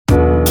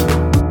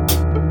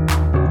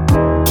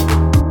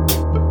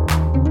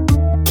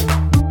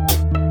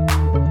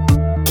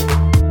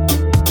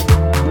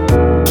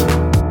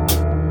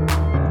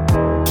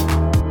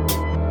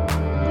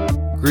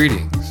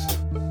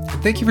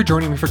Thank you for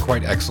joining me for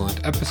Quite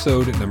Excellent,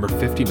 episode number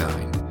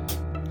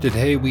 59.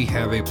 Today we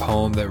have a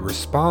poem that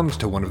responds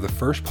to one of the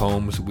first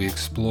poems we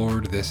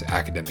explored this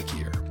academic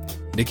year,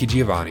 Nikki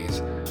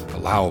Giovanni's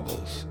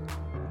Allowables.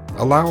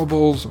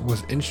 Allowables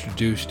was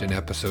introduced in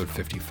episode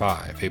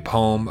 55, a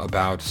poem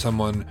about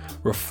someone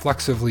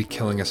reflexively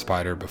killing a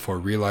spider before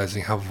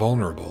realizing how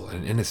vulnerable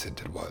and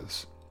innocent it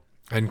was.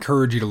 I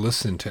encourage you to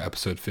listen to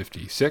episode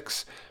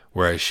 56,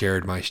 where I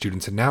shared my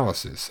students'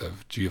 analysis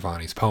of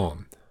Giovanni's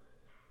poem.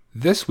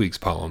 This week's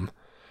poem,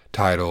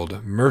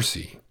 titled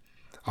Mercy,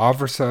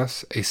 offers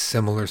us a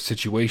similar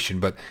situation,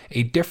 but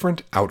a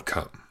different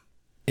outcome.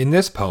 In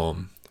this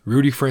poem,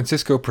 Rudy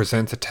Francisco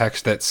presents a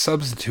text that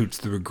substitutes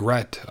the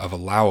regret of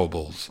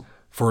allowables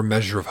for a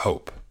measure of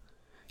hope,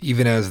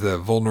 even as the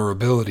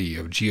vulnerability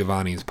of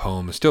Giovanni's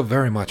poem is still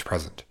very much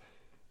present.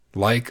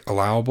 Like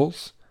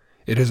allowables,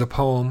 it is a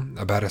poem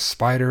about a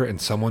spider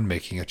and someone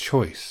making a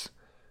choice.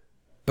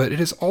 But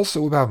it is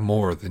also about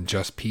more than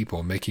just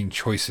people making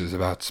choices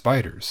about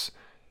spiders.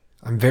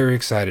 I'm very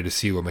excited to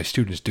see what my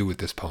students do with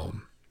this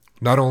poem.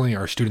 Not only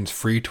are students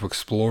free to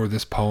explore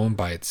this poem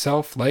by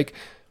itself, like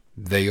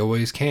they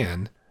always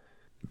can,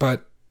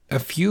 but a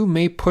few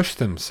may push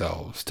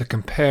themselves to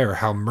compare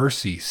how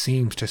mercy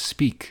seems to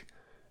speak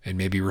and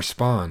maybe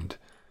respond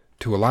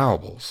to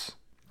allowables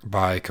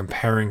by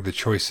comparing the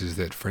choices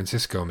that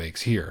Francisco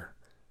makes here.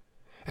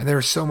 And there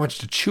is so much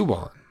to chew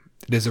on.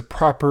 It is a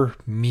proper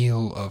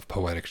meal of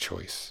poetic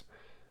choice,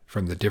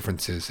 from the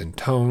differences in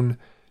tone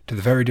to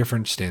the very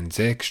different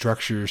stanzaic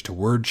structures to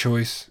word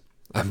choice.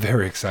 I'm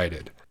very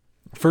excited.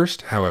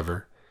 First,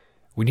 however,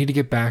 we need to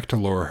get back to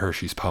Laura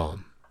Hershey's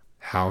poem,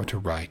 How to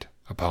Write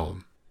a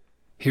Poem.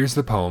 Here's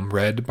the poem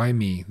read by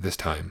me this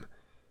time.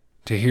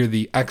 To hear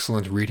the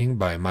excellent reading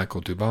by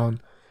Michael Dubon,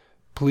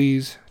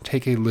 please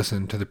take a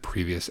listen to the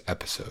previous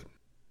episode.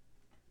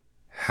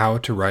 How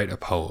to Write a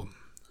Poem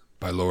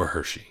by Laura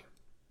Hershey.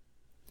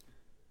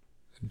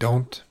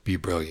 Don't be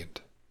brilliant.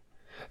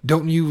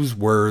 Don't use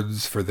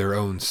words for their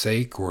own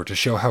sake or to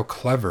show how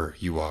clever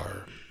you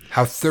are,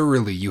 how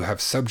thoroughly you have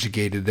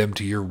subjugated them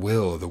to your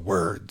will, the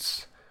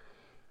words.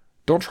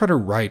 Don't try to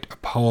write a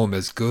poem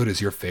as good as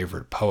your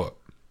favorite poet.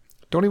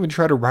 Don't even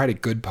try to write a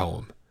good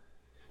poem.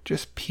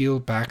 Just peel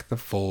back the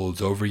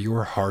folds over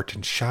your heart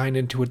and shine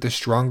into it the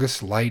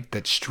strongest light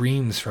that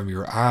streams from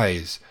your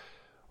eyes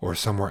or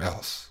somewhere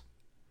else.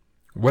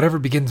 Whatever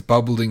begins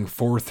bubbling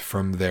forth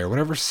from there,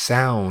 whatever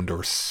sound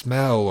or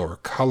smell or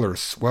color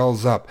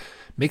swells up,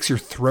 makes your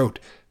throat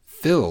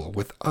fill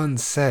with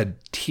unsaid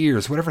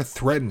tears, whatever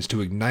threatens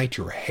to ignite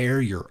your hair,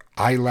 your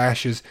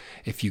eyelashes,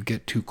 if you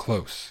get too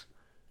close.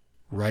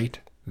 Write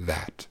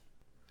that.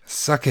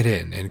 Suck it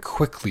in and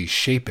quickly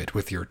shape it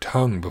with your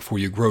tongue before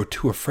you grow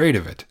too afraid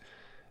of it,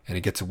 and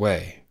it gets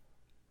away.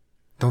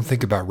 Don't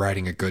think about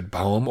writing a good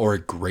poem or a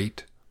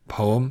great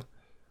poem,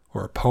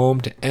 or a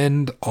poem to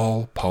end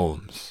all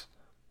poems.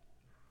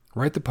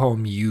 Write the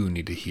poem you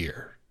need to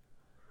hear.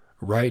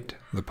 Write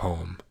the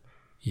poem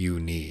you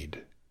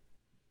need.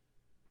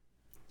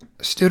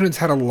 Students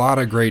had a lot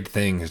of great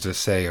things to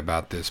say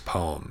about this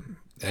poem,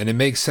 and it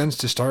makes sense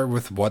to start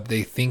with what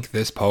they think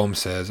this poem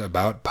says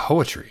about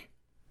poetry.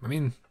 I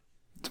mean,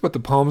 it's what the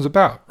poem's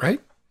about,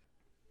 right?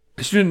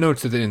 A student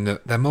notes that in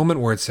that moment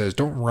where it says,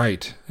 don't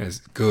write as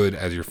good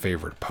as your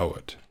favorite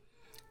poet.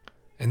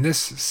 And this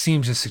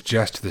seems to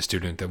suggest to the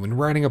student that when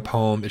writing a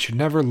poem, it should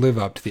never live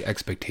up to the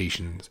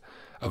expectations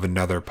of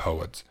another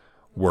poet's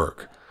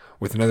work,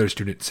 with another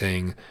student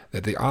saying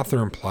that the author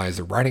implies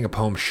that writing a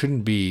poem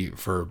shouldn't be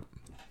for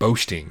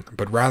boasting,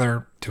 but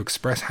rather to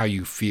express how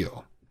you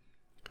feel,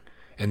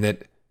 and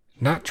that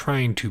not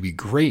trying to be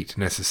great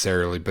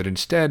necessarily, but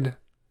instead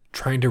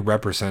trying to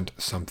represent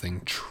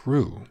something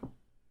true.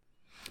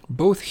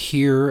 Both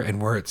here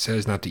and where it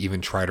says not to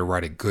even try to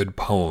write a good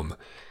poem,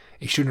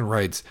 a student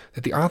writes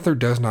that the author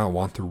does not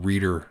want the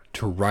reader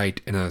to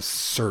write in a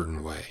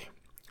certain way.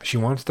 She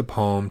wants the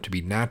poem to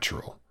be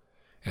natural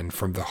and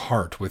from the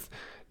heart with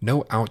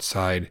no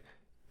outside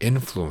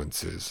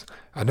influences.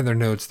 Another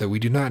notes that we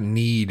do not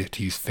need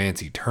to use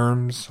fancy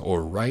terms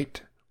or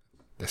write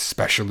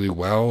especially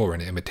well or in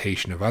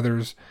imitation of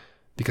others,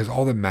 because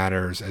all that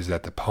matters is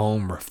that the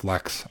poem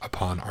reflects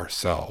upon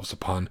ourselves,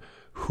 upon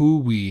who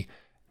we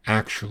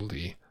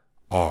actually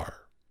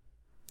are.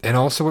 And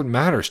also what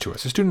matters to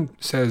us. A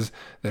student says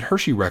that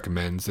Hershey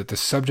recommends that the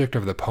subject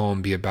of the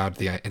poem be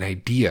about an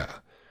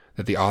idea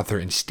that the author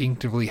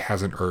instinctively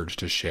has an urge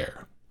to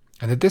share,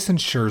 and that this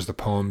ensures the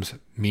poem's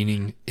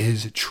meaning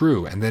is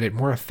true and that it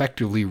more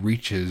effectively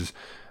reaches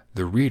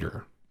the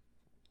reader.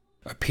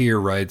 A peer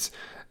writes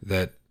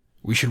that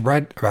we should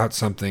write about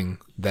something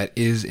that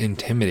is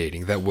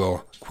intimidating, that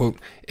will, quote,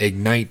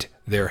 ignite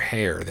their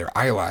hair, their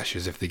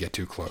eyelashes if they get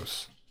too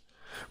close.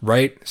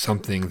 Write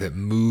something that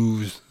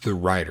moves the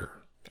writer,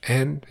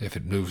 and if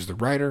it moves the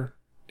writer,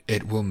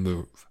 it will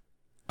move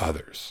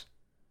others.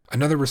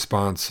 Another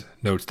response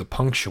notes the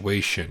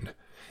punctuation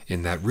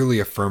in that really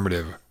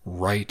affirmative,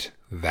 write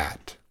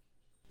that.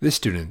 This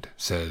student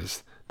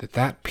says that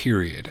that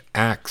period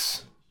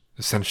acts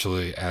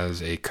essentially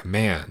as a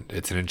command.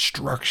 It's an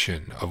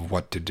instruction of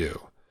what to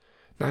do.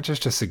 not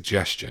just a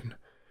suggestion.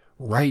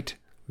 Write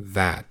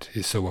that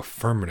is so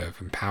affirmative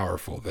and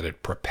powerful that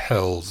it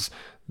propels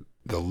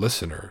the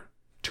listener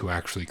to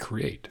actually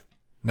create.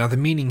 Now, the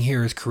meaning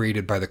here is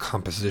created by the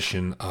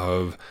composition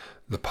of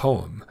the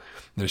poem.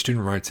 The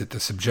student writes that the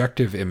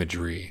subjective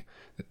imagery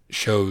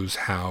shows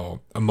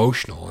how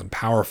emotional and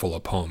powerful a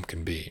poem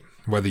can be.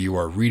 Whether you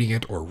are reading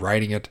it or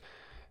writing it,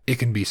 it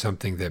can be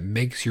something that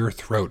makes your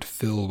throat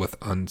fill with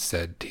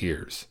unsaid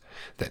tears,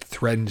 that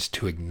threatens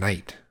to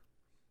ignite.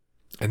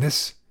 And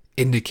this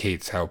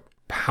indicates how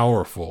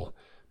powerful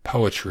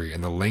poetry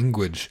and the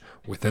language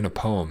within a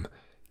poem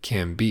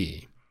can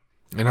be.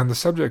 And on the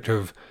subject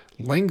of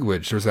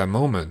language, there's that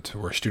moment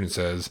where a student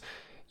says,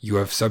 "You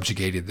have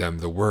subjugated them,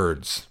 the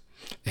words."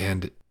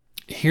 And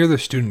here the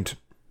student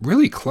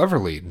really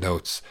cleverly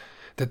notes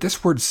that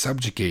this word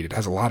subjugated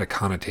has a lot of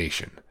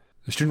connotation.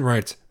 The student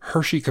writes,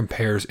 Hershey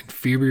compares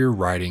inferior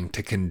writing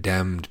to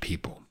condemned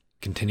people.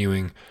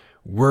 Continuing,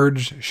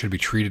 words should be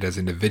treated as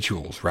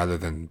individuals rather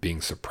than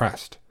being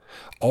suppressed.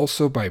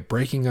 Also, by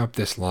breaking up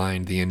this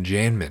line, the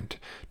enjambment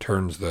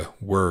turns the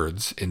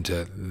words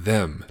into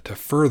them to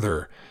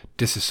further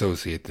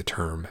disassociate the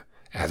term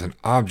as an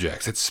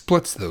object. It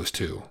splits those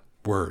two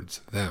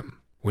words, them.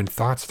 When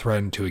thoughts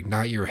threaten to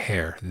ignite your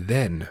hair,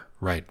 then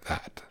write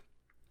that.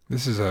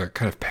 This is a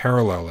kind of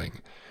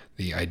paralleling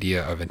the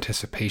idea of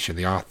anticipation.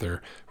 The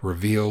author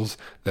reveals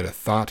that a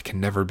thought can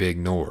never be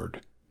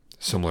ignored,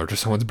 similar to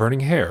someone's burning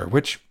hair,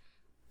 which,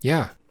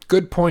 yeah,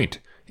 good point.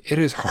 It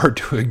is hard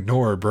to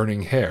ignore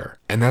burning hair,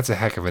 and that's a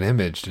heck of an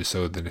image to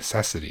show the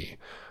necessity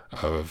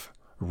of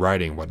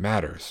writing what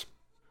matters.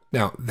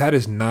 Now, that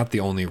is not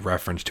the only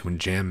reference to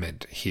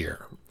enjambment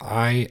here.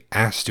 I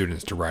asked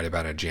students to write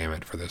about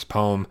enjambment for this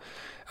poem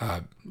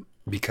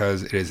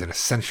because it is an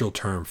essential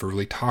term for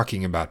really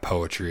talking about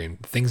poetry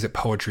and things that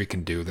poetry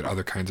can do that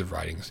other kinds of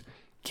writings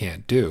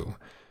can't do.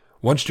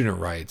 One student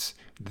writes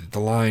the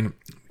line,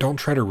 "Don't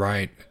try to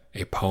write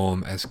a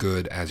poem as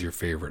good as your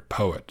favorite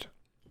poet,"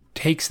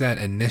 takes that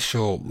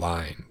initial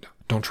line,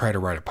 "Don't try to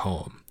write a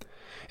poem,"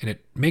 and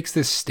it makes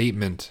this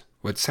statement,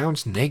 what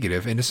sounds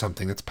negative, into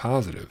something that's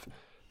positive.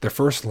 The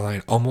first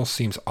line almost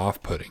seems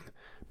off-putting,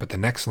 but the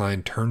next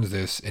line turns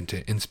this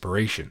into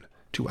inspiration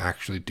to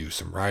actually do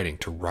some writing,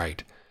 to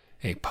write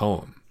a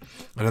poem.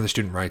 Another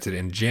student writes that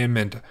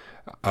enjambment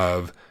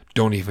of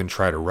 "don't even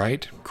try to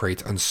write"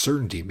 creates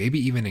uncertainty, maybe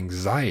even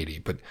anxiety,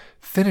 but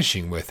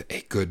finishing with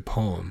 "a good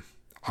poem"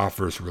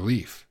 offers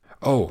relief.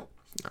 "Oh,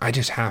 I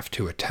just have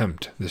to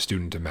attempt," the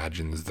student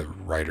imagines the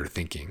writer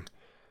thinking.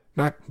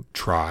 Not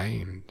try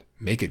and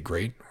make it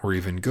great or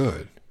even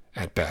good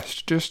at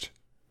best, just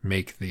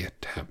make the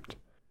attempt.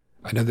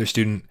 Another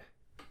student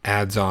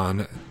adds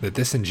on that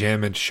this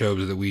enjambment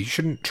shows that we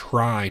shouldn't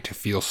try to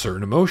feel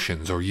certain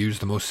emotions or use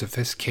the most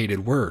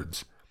sophisticated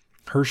words.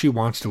 Hershey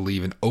wants to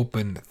leave an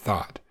open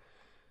thought,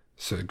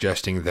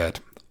 suggesting that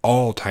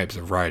all types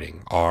of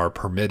writing are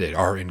permitted,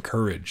 are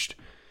encouraged,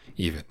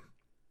 even.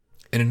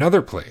 In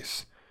another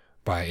place,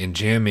 by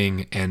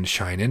enjamming and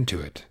shine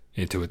into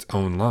its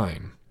own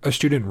line, a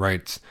student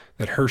writes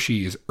that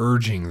Hershey is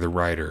urging the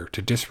writer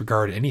to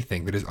disregard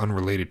anything that is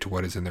unrelated to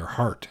what is in their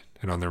heart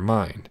and on their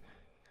mind.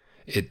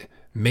 It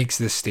makes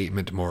this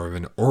statement more of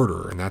an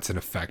order, and that's an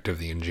effect of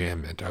the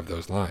enjambment of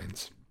those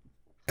lines.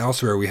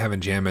 Elsewhere, we have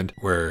enjambment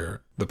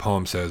where the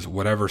poem says,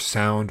 "Whatever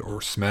sound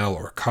or smell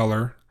or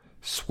color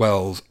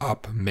swells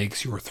up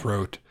makes your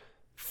throat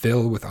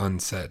fill with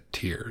unsaid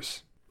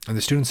tears." And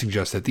the student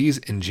suggests that these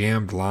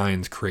enjambed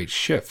lines create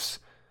shifts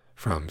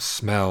from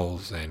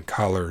smells and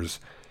colors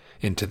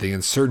into the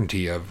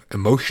uncertainty of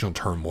emotional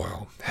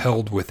turmoil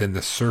held within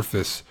the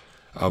surface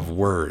of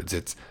words.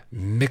 It's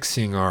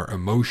mixing our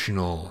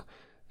emotional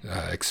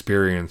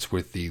experience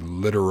with the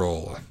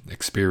literal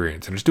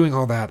experience. And it's doing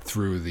all that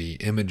through the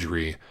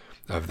imagery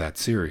of that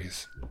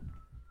series.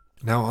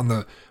 Now, on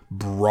the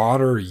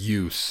broader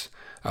use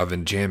of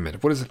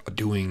enjambment, what is it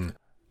doing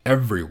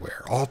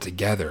everywhere, all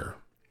together?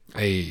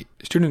 A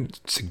student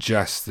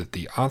suggests that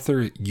the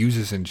author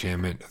uses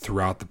enjambment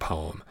throughout the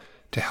poem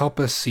to help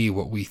us see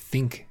what we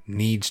think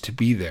needs to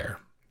be there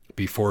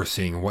before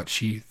seeing what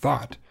she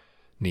thought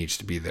needs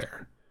to be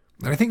there.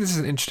 And I think this is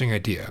an interesting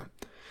idea.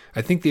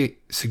 I think the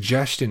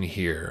suggestion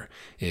here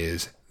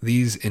is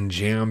these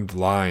enjambed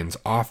lines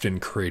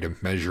often create a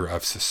measure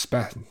of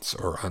suspense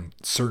or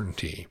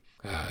uncertainty.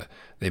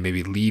 They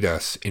maybe lead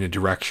us in a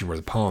direction where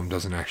the poem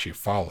doesn't actually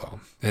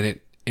follow. And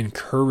it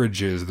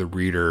encourages the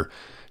reader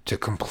to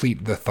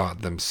complete the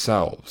thought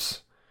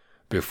themselves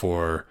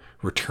before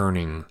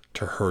returning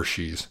to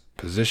Hershey's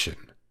position.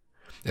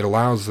 It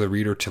allows the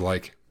reader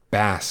to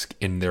bask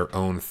in their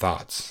own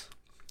thoughts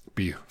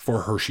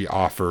before Hershey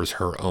offers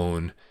her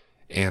own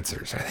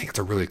answers. I think it's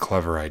a really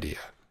clever idea.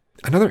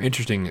 Another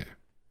interesting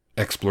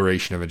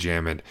exploration of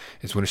enjambment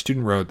is when a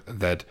student wrote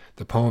that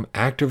the poem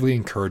actively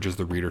encourages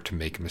the reader to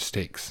make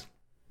mistakes.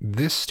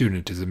 This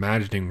student is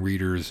imagining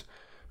readers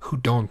who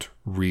don't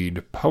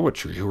read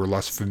poetry, who are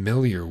less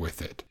familiar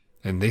with it.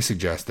 And they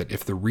suggest that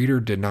if the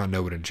reader did not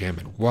know what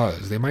enjambment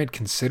was, they might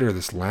consider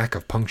this lack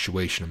of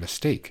punctuation a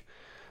mistake,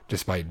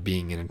 despite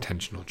being an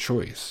intentional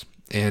choice.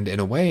 And in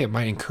a way, it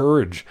might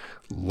encourage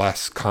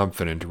less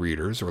confident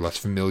readers or less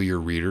familiar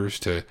readers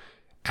to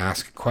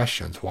ask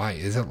questions. Why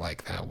is it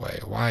like that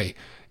way? Why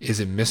is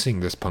it missing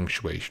this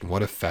punctuation?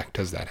 What effect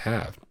does that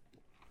have?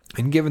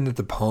 And given that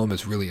the poem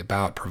is really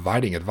about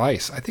providing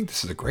advice, I think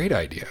this is a great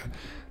idea,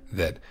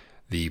 that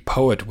the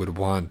poet would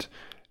want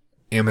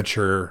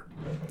amateur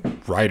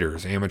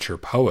writers, amateur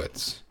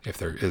poets, if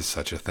there is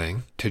such a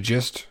thing, to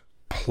just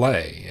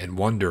play and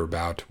wonder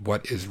about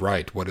what is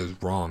right, what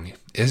is wrong,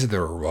 is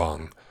there a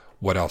wrong,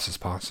 what else is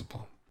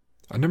possible.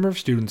 A number of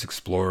students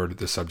explored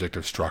the subject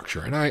of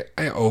structure, and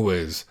I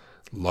always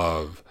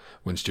love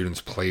when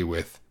students play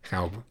with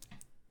how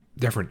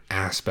different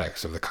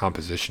aspects of the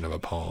composition of a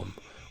poem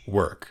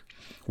work.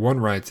 One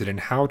writes that in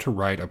How to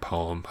Write a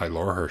Poem by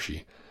Laura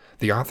Hershey,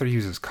 the author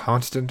uses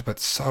constant but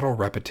subtle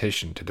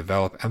repetition to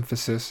develop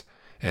emphasis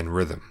and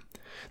rhythm.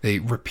 They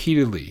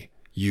repeatedly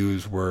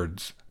use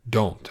words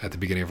don't at the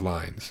beginning of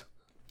lines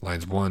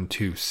 1,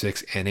 2,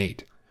 6, and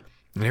 8.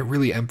 And it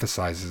really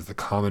emphasizes the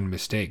common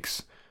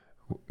mistakes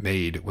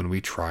made when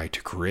we try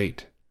to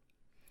create.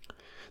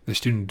 The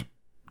student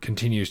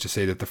continues to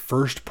say that the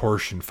first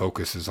portion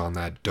focuses on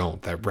that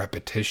don't, that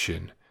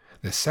repetition.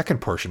 The second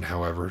portion,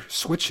 however,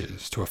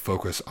 switches to a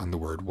focus on the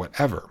word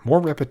whatever.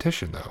 More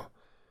repetition, though.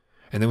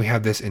 And then we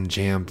have this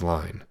enjambed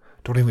line.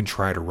 Don't even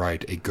try to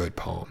write a good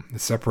poem.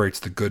 It separates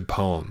the good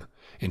poem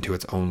into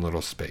its own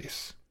little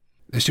space.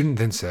 The student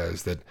then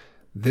says that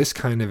this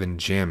kind of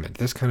enjambment,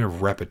 this kind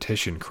of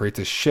repetition creates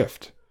a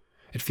shift.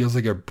 It feels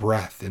like a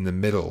breath in the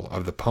middle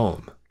of the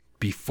poem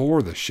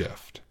before the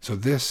shift. So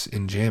this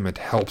enjambment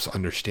helps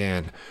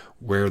understand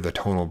where the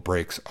tonal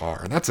breaks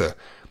are. And that's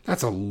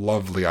a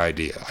lovely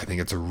idea. I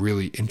think it's a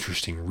really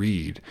interesting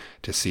read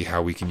to see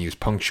how we can use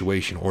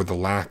punctuation or the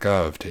lack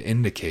of to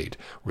indicate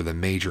where the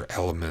major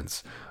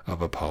elements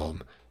of a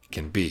poem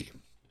can be.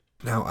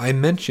 Now, I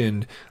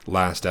mentioned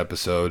last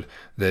episode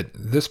that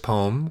this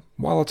poem,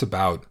 while it's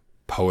about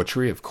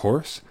poetry, of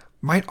course,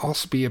 might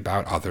also be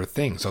about other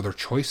things, other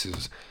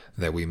choices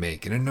that we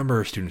make. And a number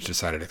of students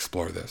decided to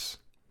explore this.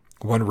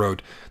 One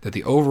wrote that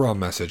the overall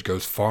message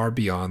goes far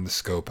beyond the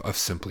scope of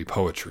simply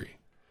poetry.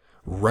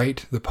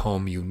 Write the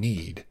poem you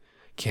need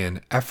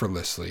can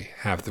effortlessly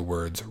have the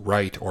words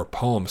write or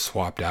poem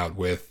swapped out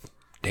with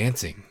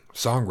dancing,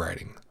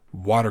 songwriting,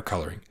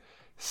 watercoloring,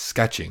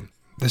 sketching.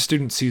 The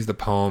student sees the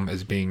poem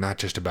as being not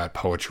just about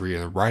poetry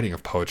and the writing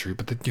of poetry,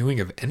 but the doing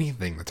of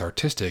anything that's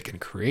artistic and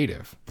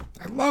creative.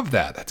 I love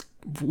that. That's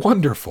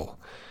wonderful.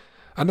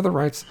 Another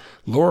writes,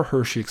 Laura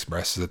Hershey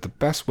expresses that the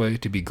best way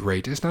to be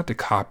great is not to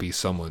copy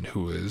someone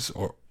who is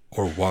or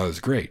was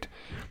great,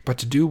 but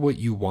to do what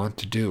you want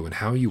to do and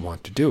how you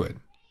want to do it.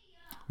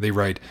 They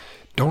write,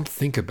 don't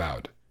think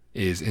about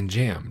is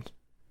enjambed.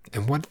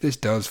 And what this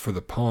does for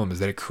the poem is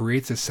that it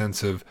creates a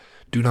sense of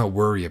do not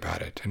worry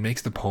about it and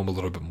makes the poem a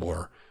little bit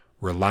more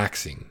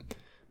relaxing.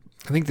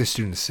 I think the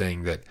student is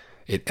saying that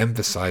it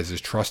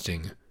emphasizes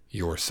trusting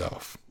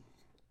yourself.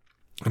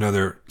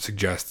 Another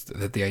suggests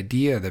that the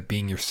idea that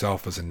being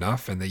yourself is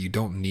enough and that you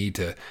don't need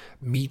to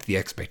meet the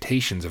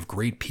expectations of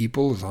great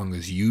people as long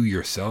as you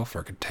yourself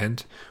are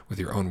content with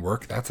your own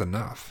work, that's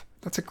enough.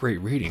 That's a great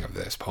reading of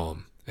this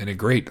poem, and a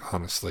great,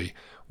 honestly,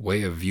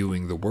 way of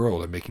viewing the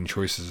world and making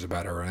choices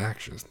about our own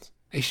actions.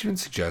 A student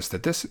suggests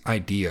that this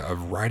idea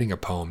of writing a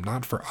poem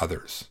not for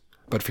others,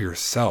 but for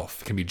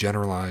yourself can be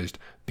generalized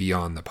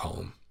beyond the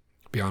poem,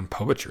 beyond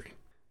poetry.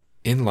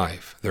 In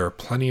life, there are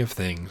plenty of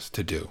things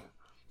to do,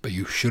 but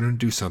you shouldn't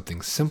do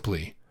something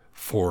simply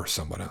for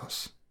someone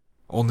else,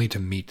 only to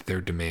meet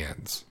their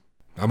demands.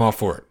 I'm all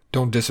for it.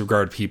 Don't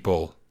disregard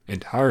people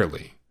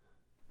entirely,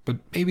 but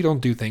maybe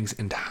don't do things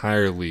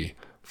entirely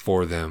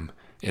for them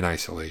in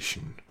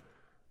isolation.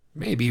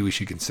 Maybe we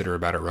should consider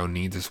about our own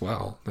needs as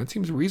well. That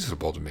seems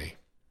reasonable to me,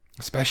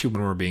 especially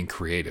when we're being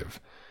creative,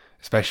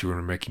 especially when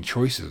we're making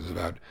choices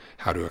about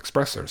how to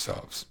express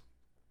ourselves.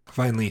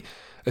 Finally,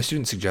 a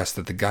student suggests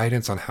that the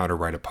guidance on how to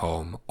write a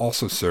poem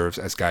also serves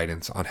as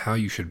guidance on how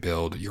you should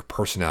build your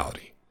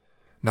personality,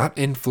 not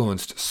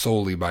influenced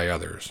solely by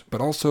others,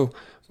 but also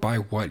by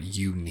what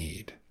you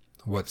need,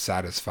 what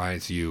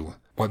satisfies you,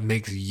 what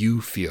makes you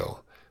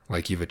feel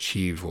like you've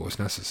achieved what was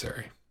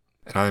necessary.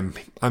 And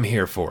I'm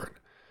here for it.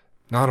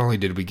 Not only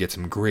did we get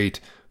some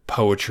great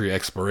poetry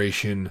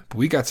exploration, but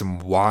we got some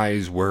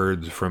wise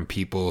words from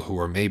people who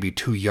are maybe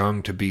too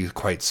young to be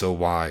quite so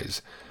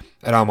wise,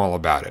 and I'm all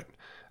about it.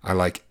 I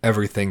like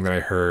everything that I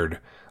heard.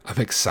 I'm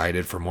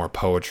excited for more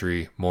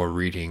poetry, more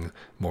reading,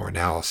 more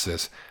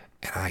analysis,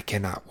 and I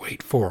cannot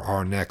wait for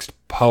our next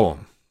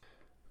poem.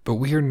 But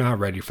we are not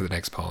ready for the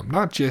next poem.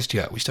 Not just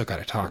yet. We still got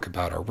to talk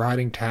about our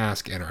writing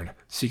task and our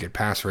secret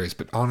passphrase.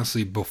 But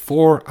honestly,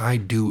 before I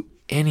do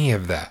any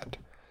of that,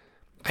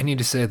 I need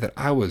to say that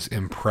I was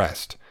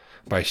impressed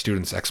by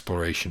students'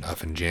 exploration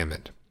of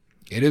enjambment.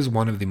 It is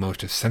one of the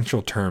most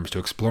essential terms to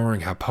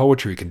exploring how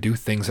poetry can do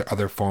things that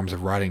other forms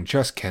of writing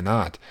just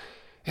cannot.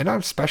 And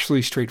not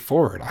especially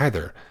straightforward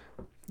either.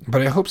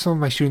 But I hope some of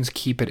my students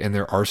keep it in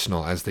their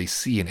arsenal as they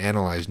see and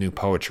analyze new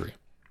poetry.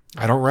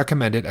 I don't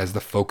recommend it as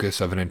the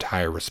focus of an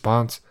entire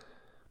response,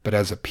 but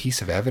as a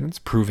piece of evidence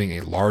proving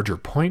a larger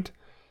point,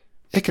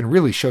 it can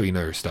really show you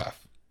know your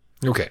stuff.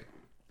 Okay,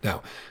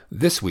 now,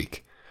 this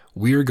week,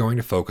 we are going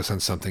to focus on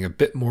something a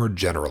bit more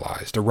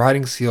generalized, a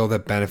writing skill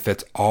that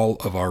benefits all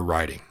of our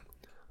writing: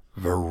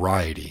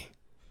 variety.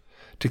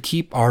 To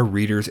keep our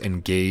readers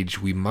engaged,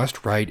 we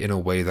must write in a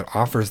way that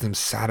offers them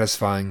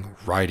satisfying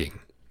writing.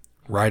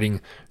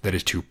 Writing that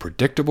is too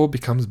predictable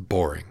becomes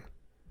boring,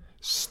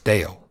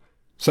 stale.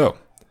 So,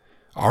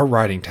 our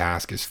writing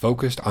task is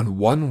focused on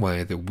one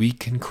way that we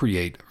can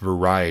create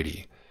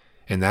variety,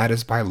 and that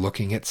is by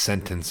looking at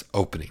sentence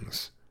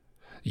openings.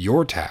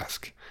 Your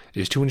task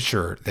is to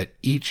ensure that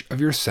each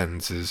of your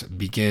sentences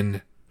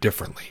begin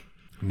differently.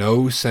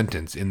 No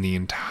sentence in the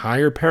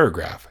entire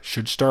paragraph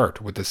should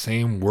start with the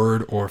same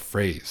word or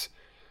phrase.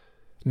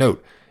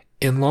 Note,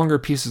 in longer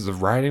pieces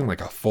of writing,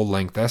 like a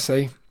full-length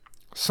essay,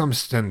 some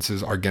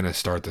sentences are going to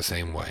start the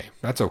same way.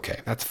 That's okay,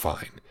 that's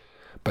fine.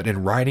 But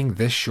in writing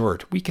this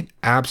short, we can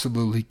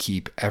absolutely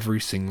keep every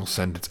single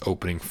sentence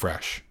opening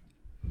fresh.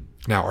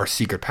 Now, our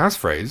secret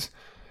passphrase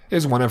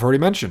is one I've already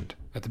mentioned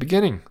at the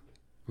beginning: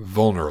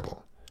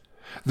 vulnerable.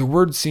 The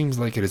word seems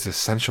like it is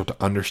essential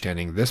to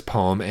understanding this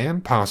poem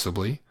and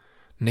possibly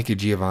Nikki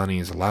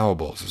Giovanni's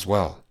Allowables as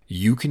well.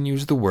 You can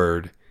use the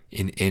word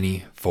in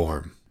any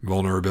form.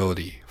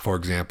 Vulnerability, for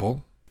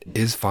example,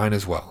 is fine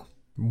as well.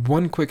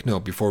 One quick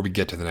note before we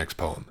get to the next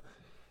poem.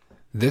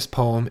 This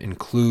poem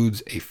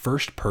includes a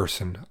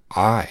first-person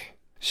I.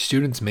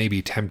 Students may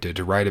be tempted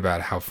to write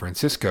about how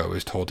Francisco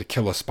is told to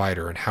kill a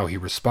spider and how he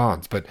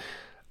responds, but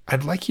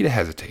I'd like you to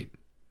hesitate.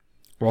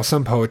 While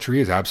some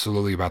poetry is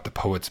absolutely about the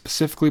poet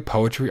specifically,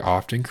 poetry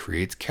often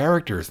creates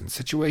characters and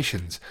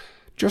situations,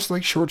 just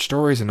like short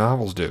stories and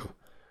novels do.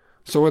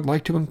 So I'd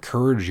like to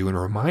encourage you and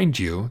remind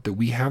you that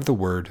we have the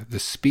word the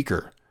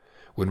speaker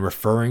when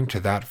referring to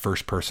that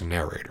first-person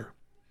narrator.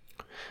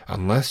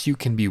 Unless you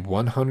can be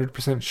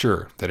 100%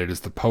 sure that it is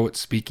the poet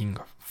speaking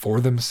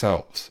for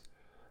themselves,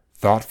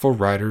 thoughtful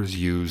writers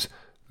use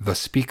the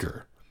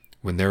speaker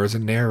when there is a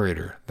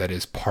narrator that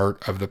is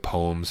part of the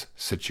poem's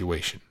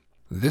situation.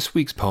 This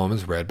week's poem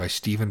is read by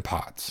Stephen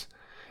Potts,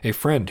 a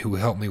friend who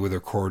helped me with a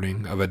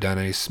recording of a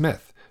Danae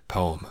Smith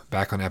poem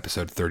back on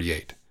episode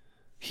 38.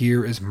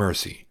 Here is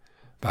Mercy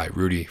by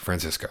Rudy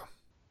Francisco.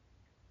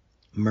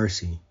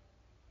 Mercy,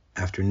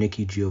 after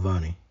Nikki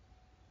Giovanni.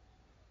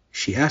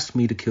 She asked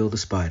me to kill the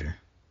spider.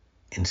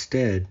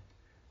 Instead,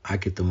 I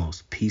get the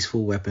most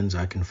peaceful weapons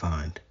I can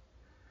find.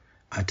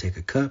 I take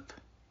a cup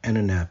and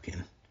a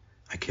napkin.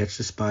 I catch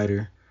the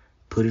spider,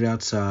 put it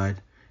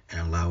outside, and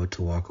allow it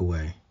to walk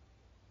away.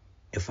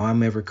 If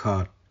I'm ever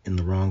caught in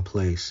the wrong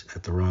place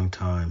at the wrong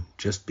time,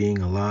 just being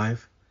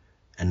alive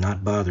and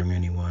not bothering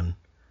anyone,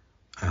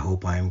 I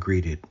hope I am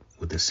greeted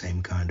with the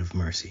same kind of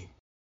mercy.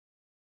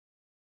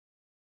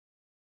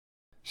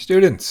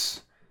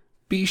 Students,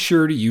 be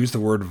sure to use the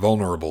word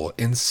vulnerable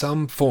in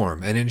some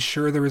form and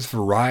ensure there is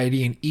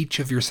variety in each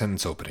of your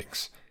sentence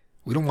openings.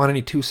 We don't want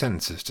any two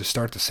sentences to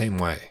start the same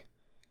way.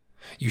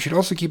 You should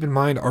also keep in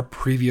mind our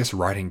previous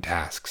writing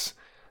tasks,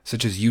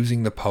 such as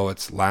using the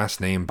poet's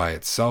last name by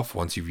itself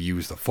once you've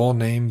used the full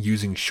name,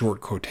 using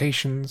short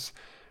quotations,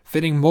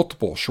 fitting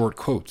multiple short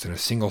quotes in a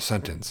single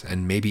sentence,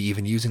 and maybe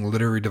even using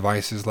literary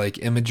devices like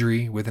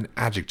imagery with an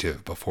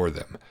adjective before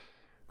them.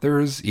 There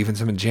is even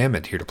some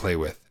enjambment here to play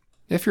with,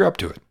 if you're up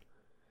to it.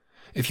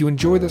 If you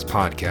enjoy this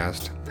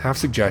podcast, have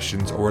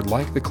suggestions, or would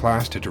like the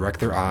class to direct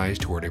their eyes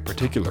toward a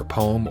particular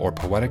poem or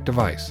poetic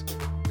device,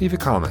 leave a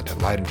comment at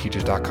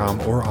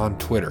lightandteaches.com or on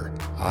Twitter.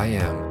 I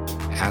am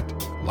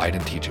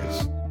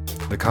 @lightandteaches.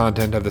 The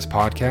content of this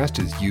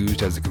podcast is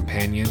used as a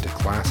companion to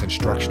class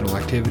instructional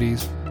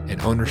activities,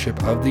 and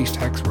ownership of these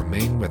texts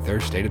remain with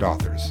their stated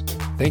authors.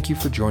 Thank you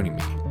for joining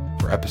me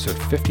for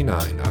episode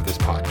 59 of this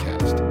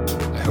podcast.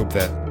 I hope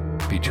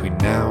that between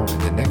now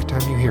and the next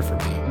time you hear from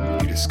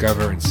me, you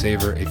discover and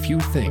savor a few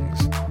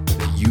things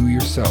that you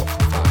yourself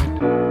find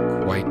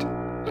quite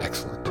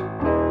excellent.